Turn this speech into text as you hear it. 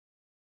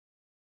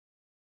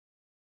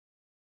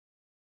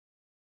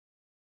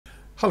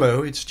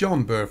Hello, it's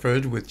John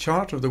Burford with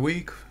Chart of the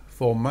Week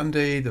for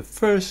Monday the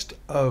 1st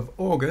of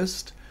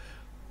August,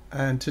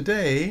 and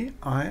today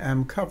I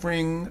am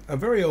covering a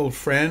very old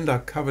friend.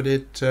 I've covered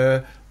it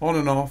on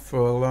and off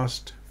for the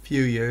last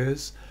few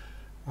years,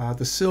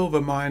 the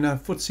silver miner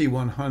FTSE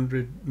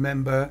 100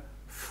 member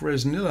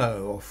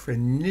Fresnillo.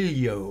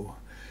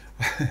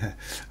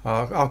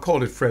 I'll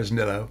call it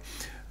Fresnillo.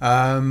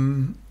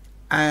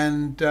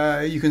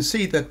 You can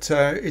see that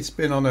it's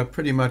been on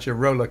pretty much a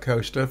roller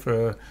coaster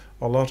for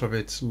a lot of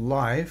its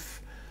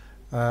life.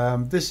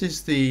 This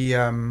is the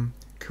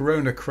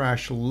Corona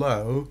crash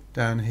low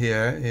down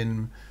here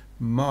in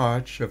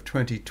March of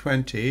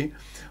 2020,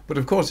 but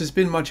of course it's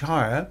been much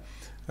higher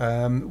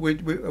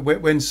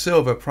when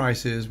silver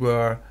prices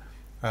were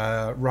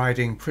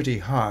riding pretty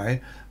high.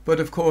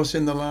 But of course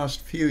in the last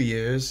few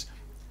years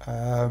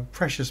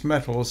precious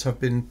metals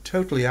have been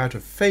totally out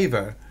of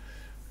favor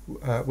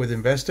with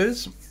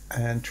investors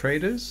and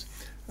traders,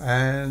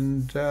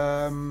 and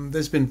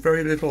there's been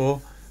very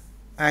little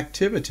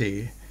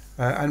activity.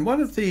 And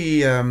one of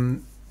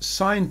the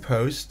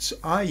signposts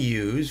I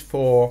use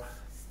for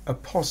a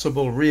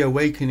possible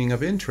reawakening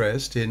of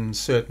interest in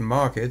certain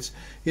markets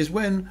is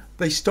when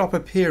they stop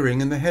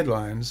appearing in the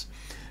headlines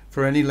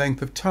for any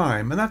length of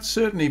time. And that's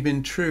certainly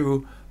been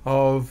true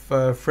of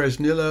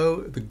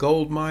Fresnillo, the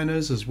gold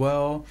miners as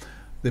well,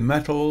 the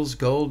metals,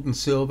 gold and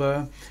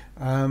silver.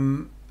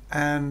 That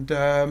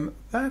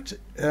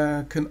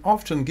can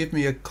often give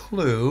me a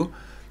clue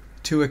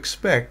to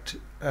expect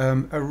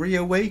a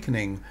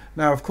reawakening.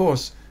 Now, of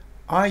course,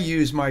 I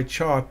use my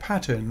chart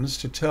patterns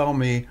to tell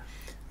me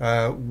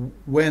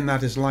when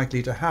that is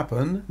likely to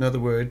happen. In other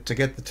words, to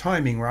get the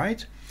timing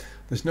right.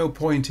 There's no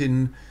point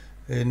in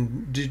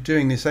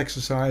doing this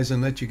exercise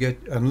unless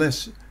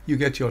you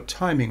get your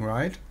timing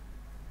right.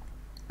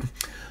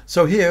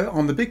 So here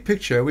on the big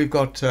picture, we've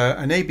got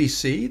an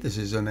ABC. This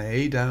is an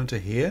A down to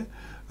here,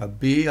 a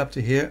B up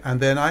to here, and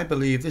then I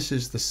believe this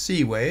is the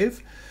C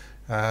wave.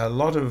 A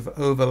lot of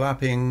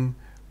overlapping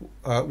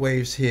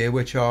waves here,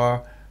 which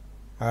are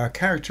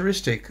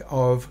characteristic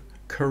of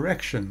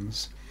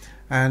corrections.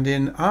 And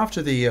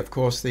after of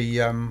course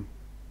the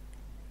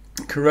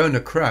Corona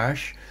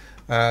crash,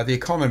 the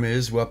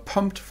economies were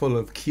pumped full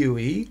of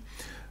QE,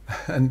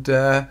 and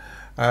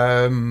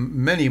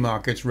many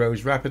markets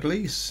rose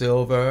rapidly,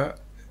 silver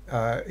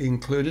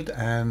included,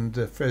 and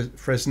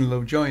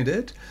Fresnillo joined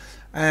it,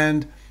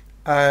 and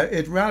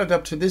it rallied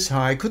up to this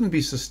high, couldn't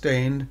be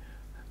sustained,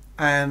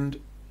 and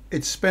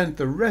it spent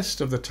the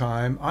rest of the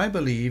time, I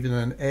believe, in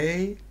an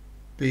A,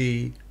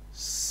 B,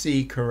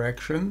 C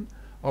correction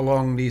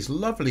along these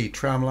lovely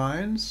tram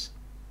lines,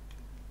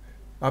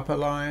 upper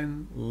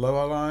line,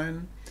 lower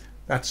line.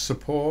 That's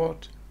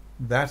support,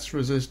 that's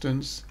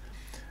resistance,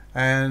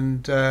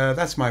 and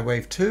that's my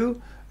wave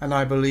 2. And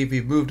I believe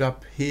we've moved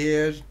up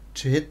here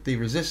to hit the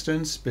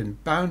resistance, been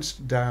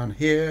bounced down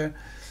here,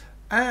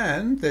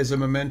 and there's a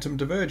momentum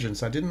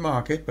divergence. I didn't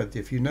mark it, but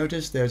if you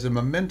notice, there's a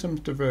momentum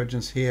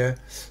divergence here,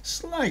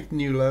 slight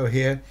new low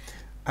here,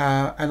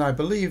 and I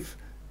believe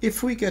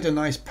if we get a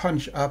nice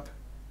punch up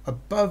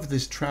above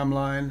this tram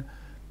line,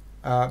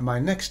 my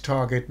next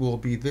target will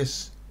be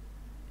this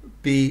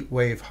B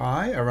wave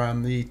high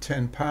around the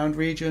 £10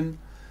 region,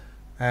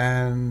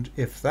 and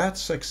if that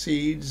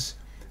succeeds,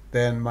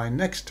 then my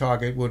next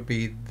target would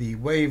be the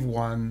wave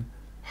 1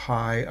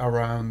 high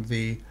around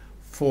the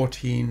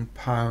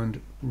 £14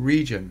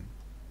 region.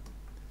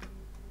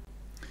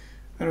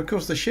 And of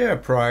course the share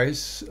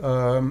price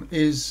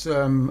is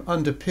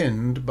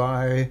underpinned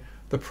by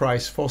the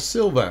price for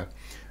silver,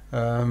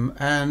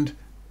 and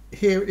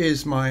here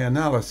is my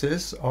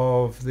analysis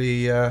of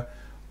the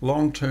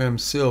long-term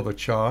silver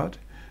chart.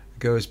 It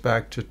goes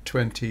back to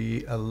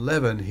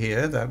 2011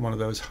 here, that one of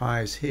those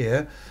highs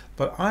here,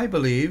 but I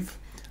believe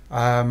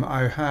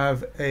I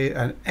have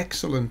an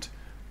excellent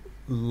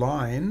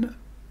line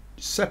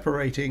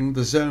separating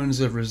the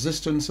zones of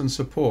resistance and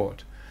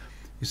support.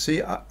 You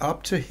see,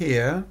 up to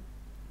here,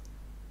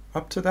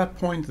 up to that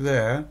point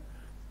there,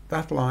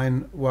 that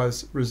line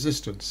was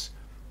resistance.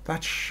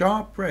 That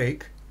sharp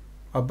break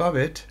above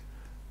it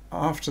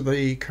after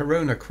the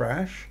Corona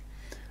crash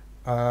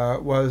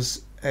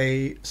was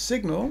a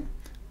signal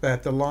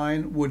that the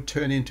line would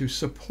turn into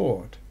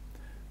support.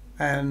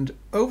 And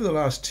over the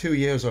last 2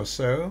 years or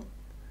so,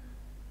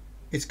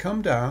 it's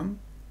come down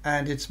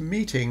and it's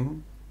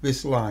meeting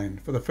this line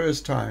for the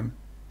first time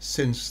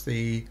since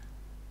the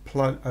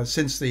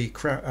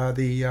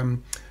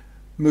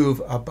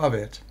move above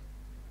it.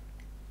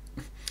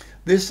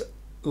 This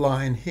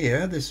line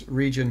here, this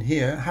region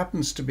here,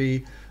 happens to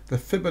be the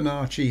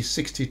Fibonacci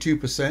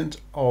 62%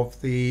 of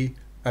the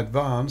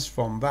advance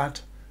from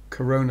that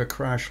Corona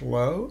crash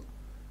low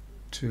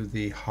to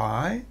the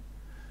high.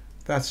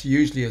 That's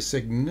usually a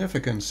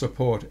significant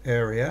support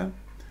area,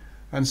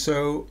 and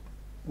so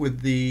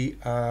with the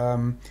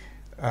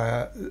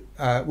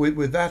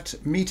with that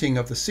meeting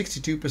of the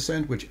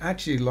 62%, which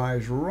actually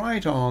lies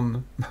right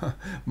on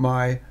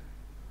my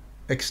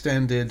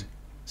extended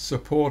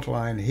support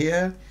line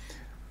here,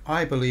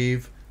 I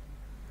believe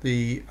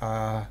the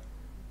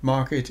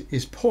market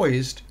is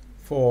poised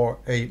for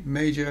a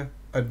major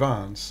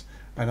advance,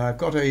 and I've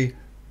got a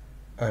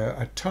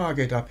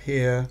target up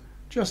here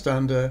just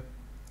under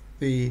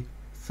the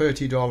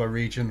 $30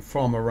 region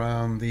from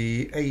around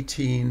the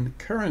 18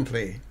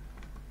 currently.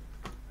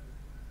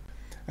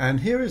 And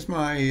here is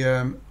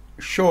my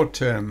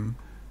short-term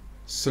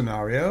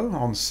scenario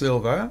on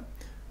silver.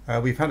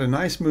 We've had a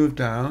nice move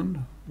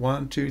down,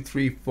 1, 2,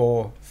 3,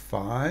 4,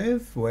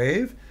 5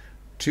 wave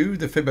to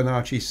the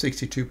Fibonacci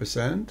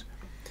 62%.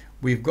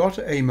 We've got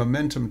a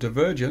momentum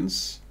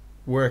divergence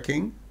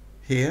working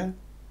here,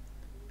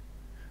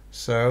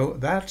 so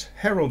that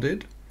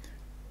heralded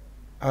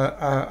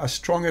a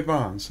strong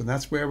advance, and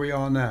that's where we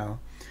are now.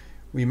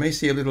 We may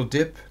see a little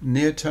dip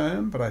near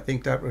term, but I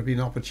think that would be an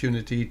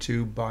opportunity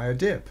to buy a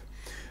dip.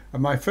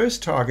 And my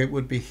first target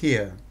would be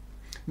here.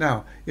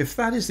 Now, if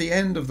that is the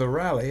end of the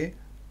rally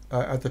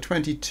at the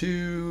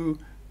 $22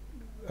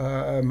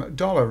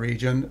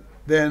 region,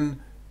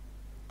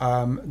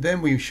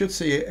 then we should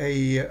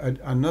see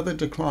another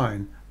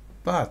decline.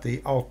 But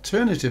the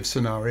alternative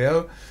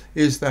scenario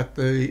is that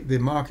the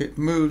market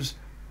moves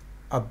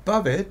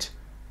above it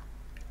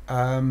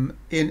in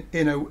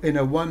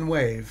a one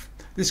wave.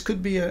 This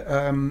could be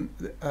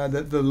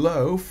the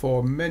low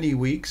for many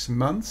weeks,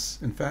 months.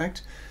 In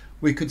fact,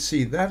 we could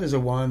see that as a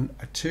 1,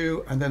 a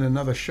 2, and then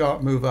another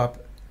sharp move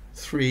up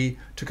 3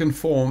 to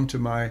conform to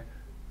my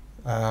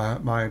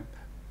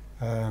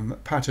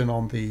pattern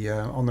on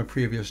the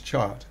previous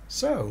chart.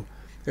 So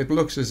it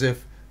looks as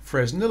if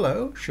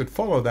Fresnillo should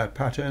follow that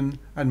pattern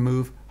and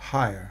move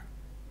higher.